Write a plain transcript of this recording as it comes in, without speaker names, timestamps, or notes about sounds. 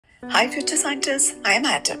Hi future scientists, I am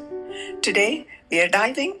Adam. Today we are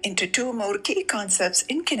diving into two more key concepts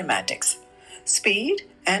in kinematics, speed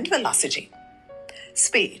and velocity.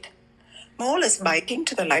 Speed. Mole is biking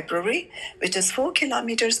to the library, which is 4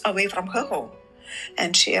 kilometers away from her home,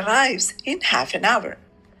 and she arrives in half an hour.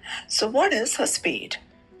 So what is her speed?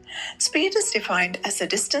 Speed is defined as the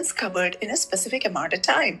distance covered in a specific amount of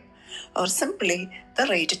time, or simply the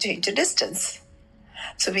rate of change in distance.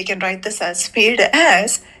 So we can write this as speed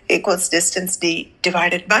as equals distance d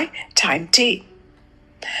divided by time t.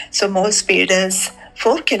 So mole speed is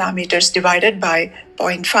 4 kilometers divided by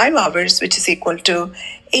 0.5 hours, which is equal to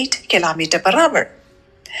 8 kilometers per hour.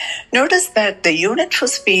 Notice that the unit for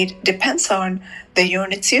speed depends on the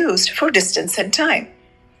units used for distance and time.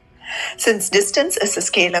 Since distance is a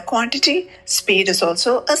scalar quantity, speed is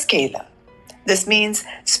also a scalar. This means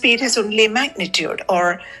speed has only magnitude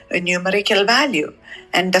or a numerical value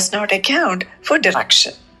and does not account for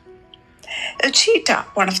direction. A cheetah,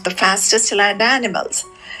 one of the fastest land animals,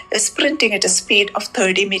 is sprinting at a speed of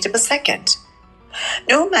 30 meters per second.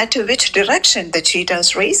 No matter which direction the cheetah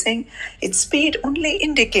is racing, its speed only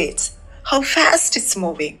indicates how fast it's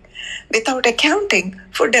moving without accounting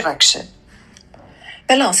for direction.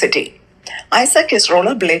 Velocity. Isaac is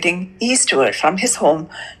rollerblading eastward from his home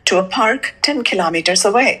to a park 10 kilometers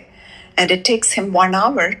away, and it takes him 1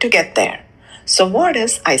 hour to get there. So what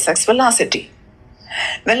is Isaac's velocity?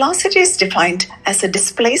 Velocity is defined as a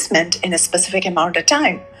displacement in a specific amount of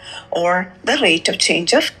time, or the rate of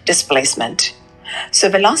change of displacement. So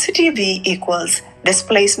velocity v equals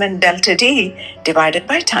displacement delta d divided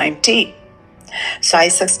by time t. So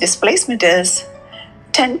Isaac's displacement is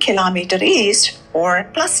 10 kilometers east or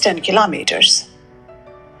plus 10 kilometers.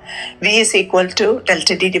 V is equal to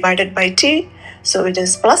delta d divided by t. So it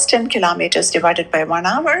is plus 10 kilometers divided by 1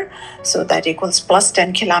 hour. So that equals plus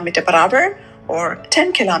 10 kilometers per hour or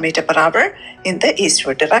 10 kilometers per hour in the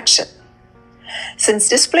eastward direction. Since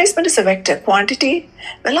displacement is a vector quantity,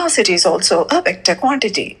 velocity is also a vector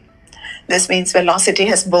quantity. This means velocity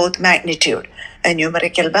has both magnitude, a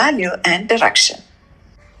numerical value, and direction.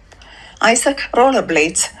 Isaac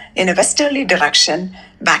rollerblades in a westerly direction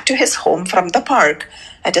back to his home from the park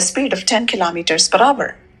at a speed of 10 kilometers per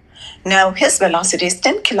hour. Now his velocity is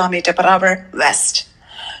 10 kilometers per hour west.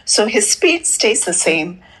 So his speed stays the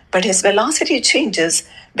same, but his velocity changes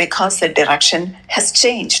because the direction has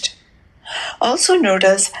changed. Also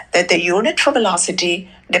notice that the unit for velocity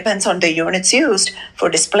depends on the units used for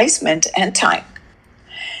displacement and time.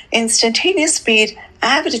 Instantaneous speed,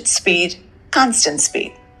 average speed, constant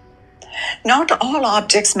speed. Not all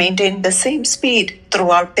objects maintain the same speed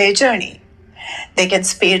throughout their journey. They can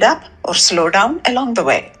speed up or slow down along the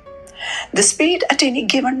way. The speed at any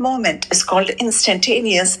given moment is called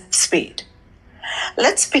instantaneous speed.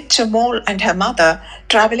 Let's picture Mole and her mother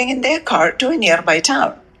traveling in their car to a nearby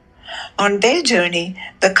town. On their journey,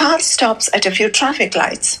 the car stops at a few traffic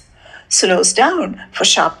lights, slows down for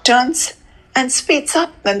sharp turns, and speeds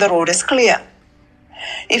up when the road is clear.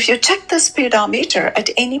 If you check the speedometer at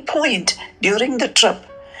any point during the trip,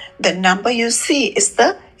 the number you see is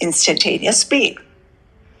the instantaneous speed.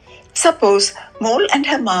 Suppose Mole and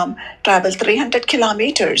her mom travel 300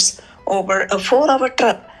 kilometers over a 4-hour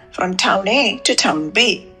trip from town A to town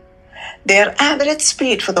B. Their average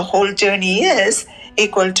speed for the whole journey is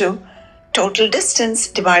equal to total distance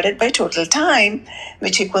divided by total time,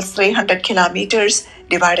 which equals 300 kilometers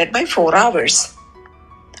divided by 4 hours.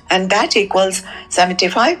 And that equals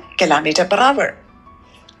 75 kilometers per hour.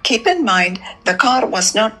 Keep in mind, the car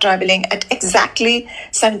was not traveling at exactly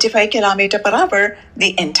 75 kilometers per hour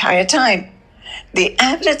the entire time. The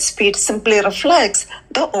average speed simply reflects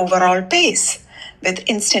the overall pace, with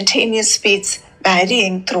instantaneous speeds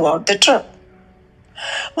varying throughout the trip.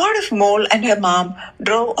 What if Mole and her mom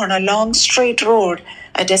drove on a long straight road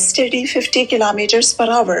at a steady 50 kilometers per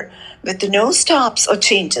hour with no stops or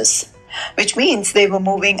changes, which means they were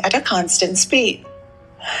moving at a constant speed?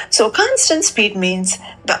 So constant speed means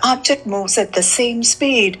the object moves at the same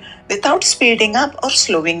speed without speeding up or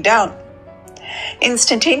slowing down.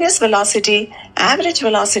 Instantaneous velocity, average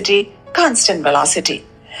velocity, constant velocity.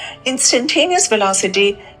 Instantaneous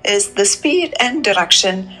velocity is the speed and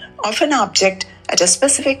direction of an object at a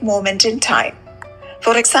specific moment in time.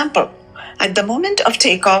 For example, at the moment of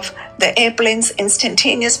takeoff, the airplane's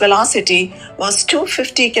instantaneous velocity was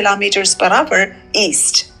 250 kilometers per hour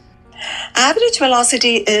east. Average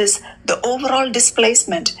velocity is the overall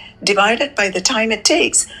displacement divided by the time it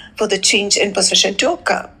takes for the change in position to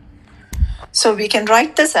occur. So we can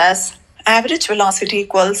write this as average velocity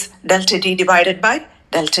equals delta d divided by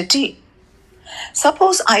delta t.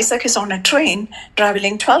 Suppose Isaac is on a train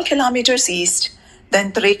traveling 12 kilometers east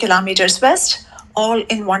then 3 kilometers west, all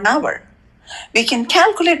in 1 hour. We can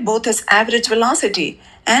calculate both his average velocity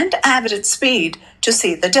and average speed to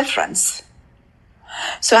see the difference.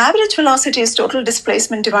 So average velocity is total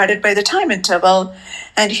displacement divided by the time interval,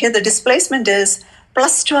 and here the displacement is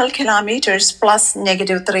plus 12 kilometers plus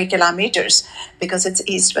negative 3 kilometers because it's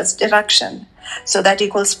east-west direction. So that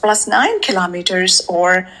equals plus 9 kilometers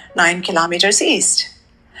or 9 kilometers east.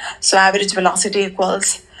 So average velocity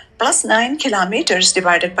equals plus 9 kilometers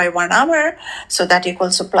divided by 1 hour, so that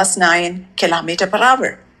equals to plus 9 kilometer per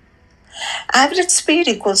hour. Average speed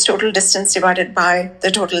equals total distance divided by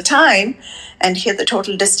the total time, and here the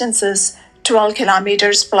total distance is 12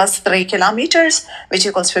 kilometers plus 3 kilometers, which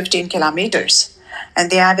equals 15 kilometers.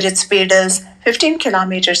 And the average speed is 15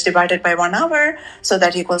 kilometers divided by 1 hour, so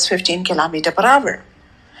that equals 15 kilometer per hour.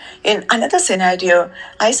 In another scenario,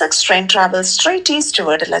 Isaac's train travels straight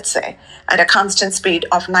eastward, let's say, at a constant speed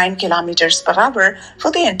of 9 kilometers per hour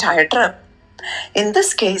for the entire trip. In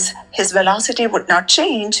this case, his velocity would not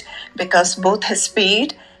change because both his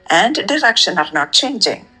speed and direction are not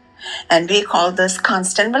changing. And we call this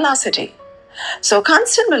constant velocity. So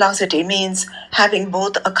constant velocity means having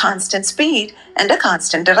both a constant speed and a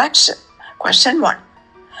constant direction. Question 1.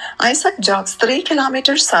 Isaac jogs 3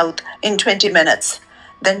 kilometers south in 20 minutes,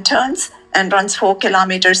 then turns and runs 4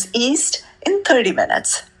 kilometers east in 30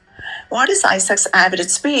 minutes. What is Isaac's average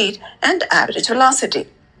speed and average velocity?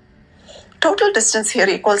 Total distance here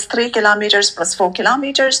equals 3 kilometers plus 4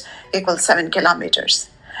 kilometers equals 7 kilometers.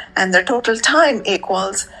 And the total time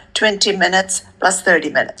equals 20 minutes plus 30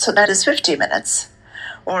 minutes. So that is 50 minutes.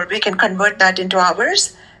 Or we can convert that into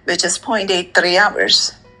hours, which is 0.83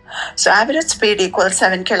 hours. So average speed equals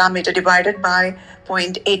 7 kilometers divided by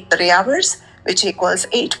 0.83 hours, which equals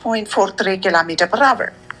 8.43 kilometers per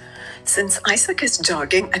hour. Since Isaac is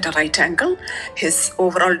jogging at a right angle, his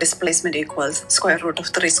overall displacement equals square root of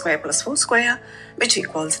 3 square plus 4 square, which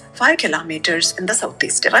equals 5 kilometers in the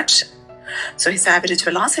southeast direction. So his average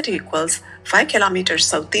velocity equals 5 kilometers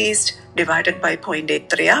southeast divided by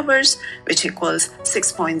 0.83 hours, which equals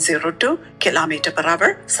 6.02 kilometers per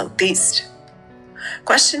hour southeast.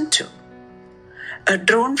 Question 2. A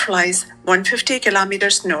drone flies 150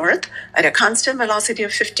 kilometers north at a constant velocity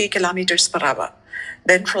of 50 kilometers per hour,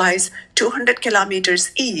 then flies 200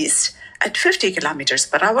 kilometers east at 50 kilometers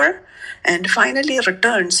per hour, and finally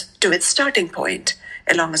returns to its starting point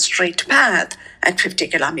along a straight path at 50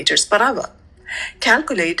 kilometers per hour.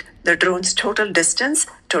 Calculate the drone's total distance,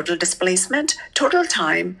 total displacement, total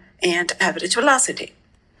time, and average velocity.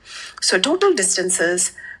 So total distance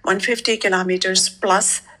is 150 kilometers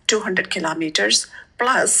plus 200 kilometers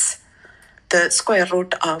plus the square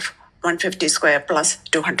root of 150 square plus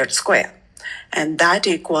 200 square. And that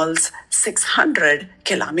equals 600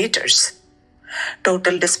 kilometers.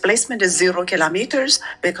 Total displacement is 0 kilometers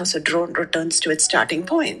because the drone returns to its starting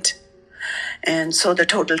point. And so the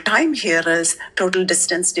total time here is total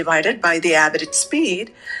distance divided by the average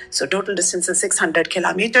speed. So total distance is 600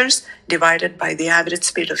 kilometers divided by the average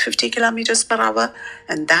speed of 50 kilometers per hour,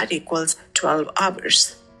 and that equals 12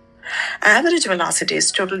 hours. Average velocity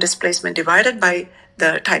is total displacement divided by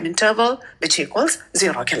the time interval, which equals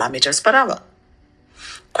 0 kilometers per hour.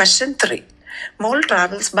 Question 3. Mole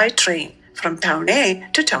travels by train from town A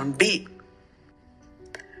to town B.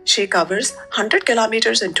 She covers 100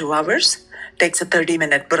 kilometers in 2 hours, takes a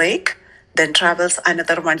 30-minute break, then travels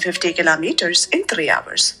another 150 kilometers in 3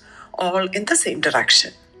 hours, all in the same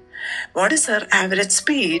direction. What is her average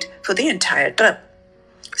speed for the entire trip?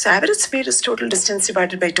 So average speed is total distance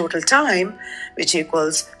divided by total time, which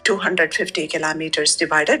equals 250 kilometers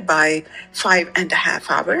divided by 5.5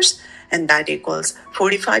 hours, and that equals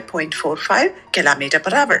 45.45 kilometers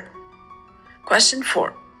per hour. Question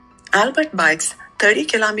 4. Albert bikes 30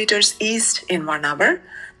 kilometers east in 1 hour,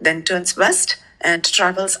 then turns west and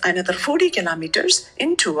travels another 40 kilometers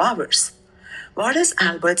in 2 hours. What is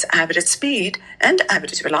Albert's average speed and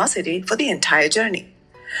average velocity for the entire journey?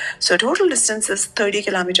 So total distance is 30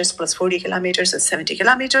 kilometers plus 40 kilometers is 70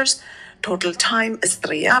 kilometers. Total time is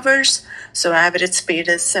 3 hours. So average speed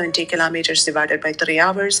is 70 kilometers divided by 3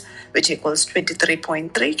 hours, which equals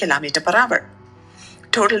 23.3 kilometers per hour.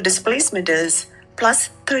 Total displacement is plus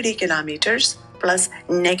 30 kilometers plus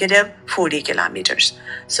negative 40 kilometers.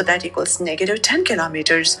 So that equals negative 10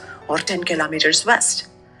 kilometers or 10 kilometers west.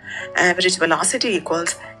 Average velocity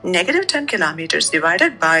equals negative 10 kilometers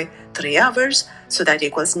divided by 3 hours. So that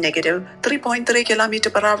equals negative 3.3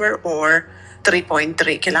 kilometers per hour or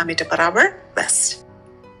 3.3 kilometers per hour west.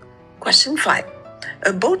 Question 5.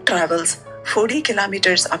 A boat travels 40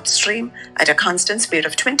 kilometers upstream at a constant speed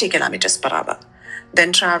of 20 kilometers per hour,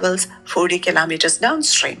 then travels 40 kilometers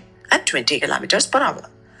downstream at 20 kilometers per hour.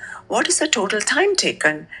 What is the total time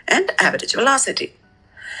taken and average velocity?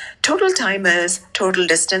 Total time is total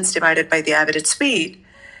distance divided by the average speed,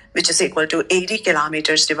 which is equal to 80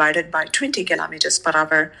 kilometers divided by 20 kilometers per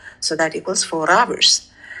hour. So that equals 4 hours.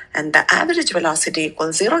 And the average velocity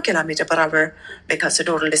equals 0 kilometer per hour because the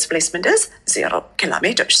total displacement is 0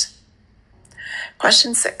 kilometers.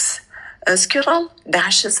 Question 6. A squirrel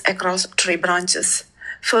dashes across tree branches.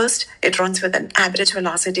 First, it runs with an average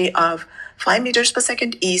velocity of 5 meters per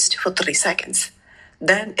second east for 3 seconds.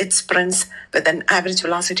 Then it sprints with an average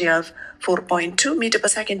velocity of 4.2 meters per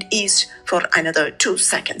second east for another 2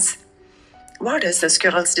 seconds. What is the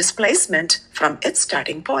squirrel's displacement from its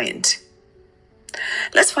starting point?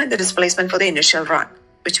 Let's find the displacement for the initial run,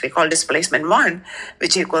 which we call displacement 1,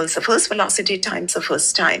 which equals the first velocity times the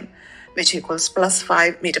first time, which equals plus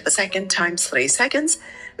 5 meters per second times 3 seconds,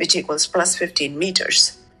 which equals plus 15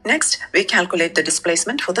 meters. Next, we calculate the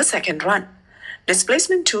displacement for the second run.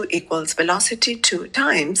 Displacement 2 equals velocity 2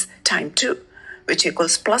 times time 2, which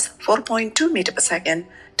equals plus 4.2 meters per second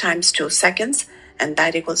times 2 seconds, and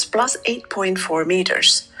that equals plus 8.4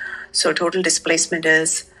 meters. So total displacement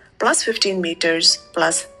is plus 15 meters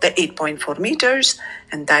plus the 8.4 meters,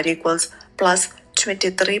 and that equals plus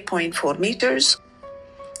 23.4 meters.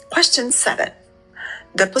 Question 7.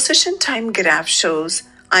 The position time graph shows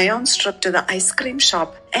Ion's trip to the ice cream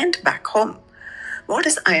shop and back home. What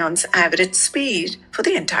is Ion's average speed for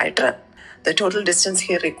the entire trip? The total distance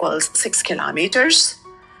here equals 6 kilometers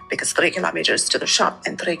because 3 kilometers to the shop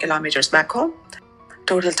and 3 kilometers back home.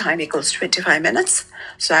 Total time equals 25 minutes.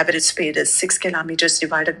 So average speed is 6 kilometers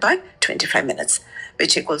divided by 25 minutes,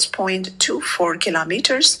 which equals 0.24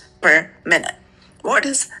 kilometers per minute. What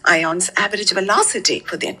is Ion's average velocity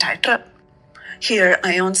for the entire trip? Here,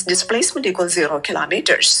 Ion's displacement equals 0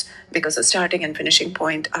 kilometers because the starting and finishing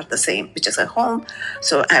point are the same, which is at home.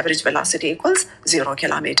 So average velocity equals 0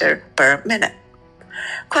 kilometer per minute.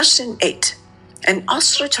 Question 8. An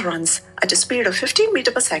ostrich runs at a speed of 15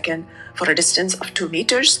 meters per second for a distance of 2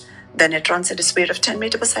 meters. Then it runs at a speed of 10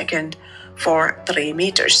 meters per second for 3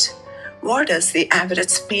 meters. What is the average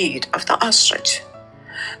speed of the ostrich?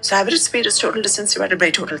 So average speed is total distance divided by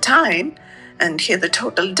total time. And here the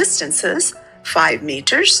total distance is 5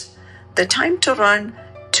 meters. The time to run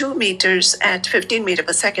 2 meters at 15 meters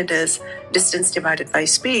per second is distance divided by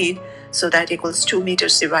speed. So that equals 2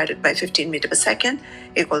 meters divided by 15 meters per second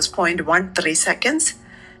equals 0.13 seconds.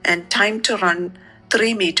 And time to run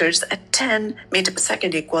 3 meters at 10 meters per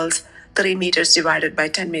second equals 3 meters divided by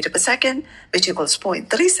 10 meters per second, which equals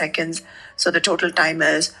 0.3 seconds. So the total time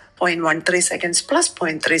is 0.13 seconds plus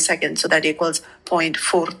 0.3 seconds. So that equals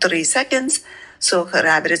 0.43 seconds. So her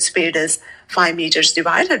average speed is 5 meters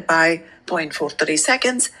divided by 0.43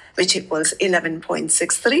 seconds, which equals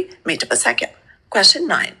 11.63 meters per second. Question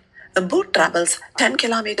 9. A boat travels 10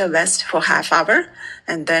 kilometers west for half hour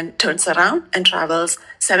and then turns around and travels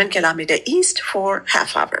 7 kilometers east for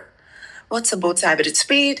half hour. What's the boat's average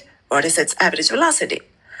speed? What is its average velocity?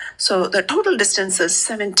 So the total distance is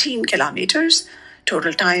 17 kilometers.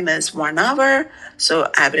 Total time is 1 hour. So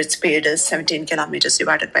average speed is 17 kilometers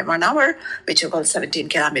divided by 1 hour, which equals 17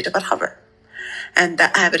 kilometers per hour. And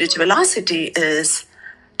the average velocity is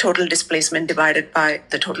total displacement divided by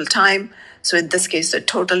the total time. So in this case, the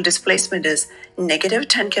total displacement is negative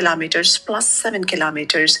 10 kilometers plus 7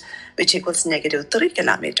 kilometers, which equals negative 3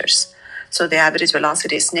 kilometers. So the average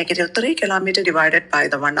velocity is negative 3 kilometers divided by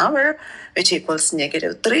the 1 hour, which equals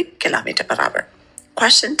negative 3 kilometers per hour.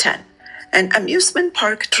 Question 10. An amusement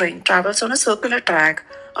park train travels on a circular track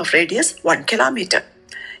of radius 1 kilometer.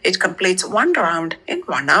 It completes 1 round in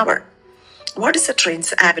 1 hour. What is the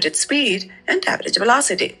train's average speed and average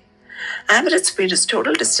velocity? Average speed is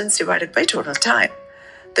total distance divided by total time.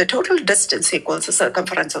 The total distance equals the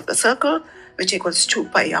circumference of the circle, which equals 2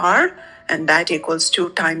 pi r, and that equals 2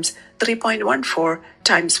 times 3.14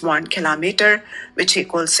 times 1 kilometer, which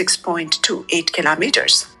equals 6.28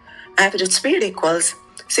 kilometers. Average speed equals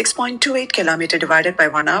 6.28 kilometers divided by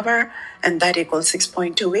 1 hour, and that equals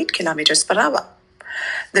 6.28 kilometers per hour.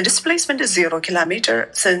 The displacement is 0 kilometer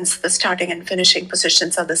since the starting and finishing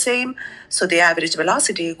positions are the same, so the average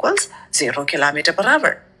velocity equals 0 kilometer per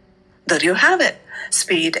hour. There you have it,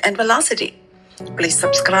 speed and velocity. Please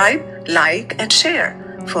subscribe, like, and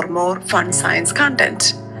share for more fun science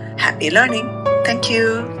content. Happy learning. Thank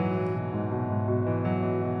you.